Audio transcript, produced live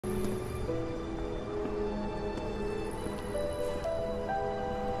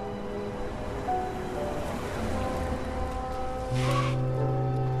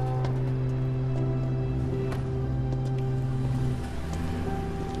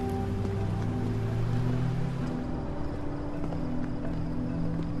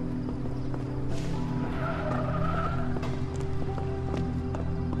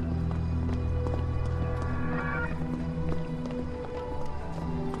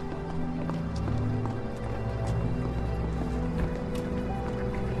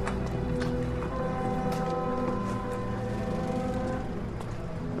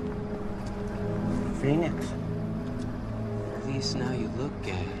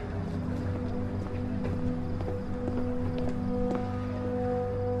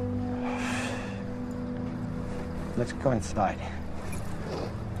Let's go inside.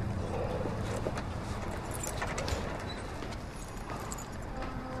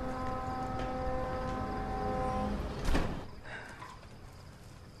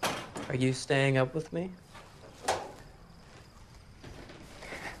 Are you staying up with me? Well,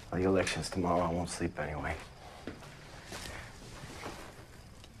 the election's tomorrow. I won't sleep anyway.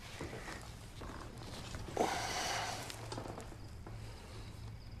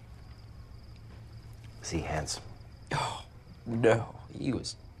 Is he handsome? Oh, no. He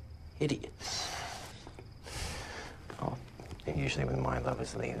was hideous. Oh, and usually when my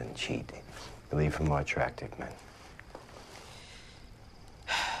lovers leave and cheat, they leave for more attractive men.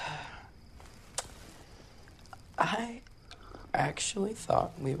 I actually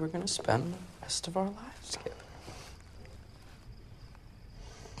thought we were going to spend the rest of our lives together.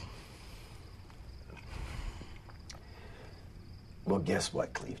 Well, guess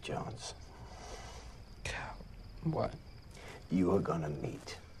what, Cleve Jones? What? You are gonna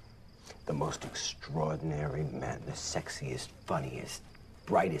meet the most extraordinary men, the sexiest, funniest,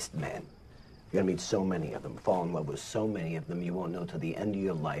 brightest men. You're gonna meet so many of them, fall in love with so many of them, you won't know till the end of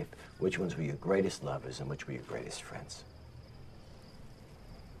your life which ones were your greatest lovers and which were your greatest friends.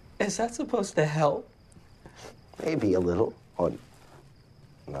 Is that supposed to help? Maybe a little, or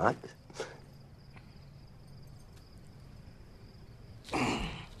not.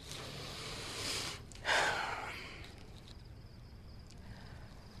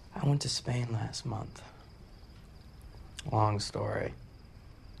 I went to Spain last month. Long story.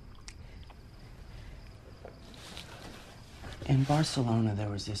 In Barcelona, there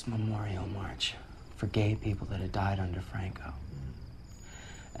was this memorial march for gay people that had died under Franco.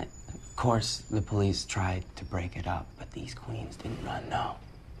 And of course, the police tried to break it up, but these queens didn't run, no.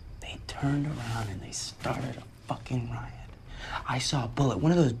 They turned around and they started a fucking riot. I saw a bullet,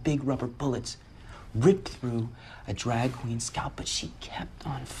 one of those big rubber bullets, ripped through a drag queen's scalp, but she kept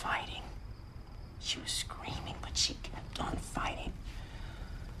on fighting. She was screaming, but she kept on fighting.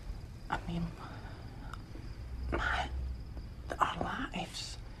 I mean, our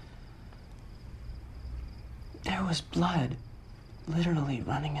lives. There was blood literally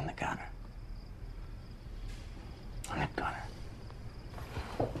running in the gutter. In the gutter.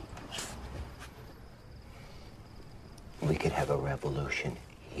 We could have a revolution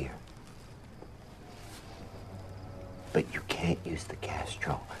here. But you can't use the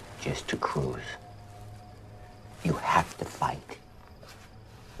Castro just to cruise. You have to fight.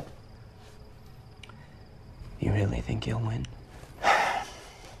 You really think you'll win?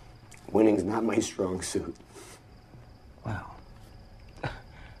 Winning's not my strong suit. Well,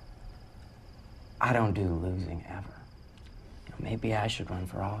 I don't do losing ever. Maybe I should run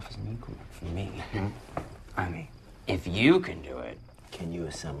for office and you can run for me. I mean, if you can do it. Can you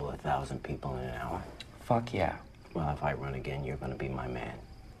assemble 1,000 people in an hour? Fuck yeah. Well, if I run again, you're gonna be my man.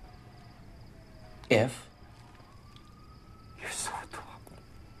 If? You're so adorable.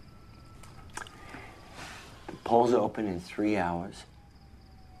 The polls open in 3 hours.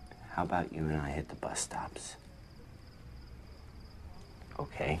 How about you and I hit the bus stops?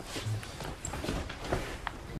 Okay.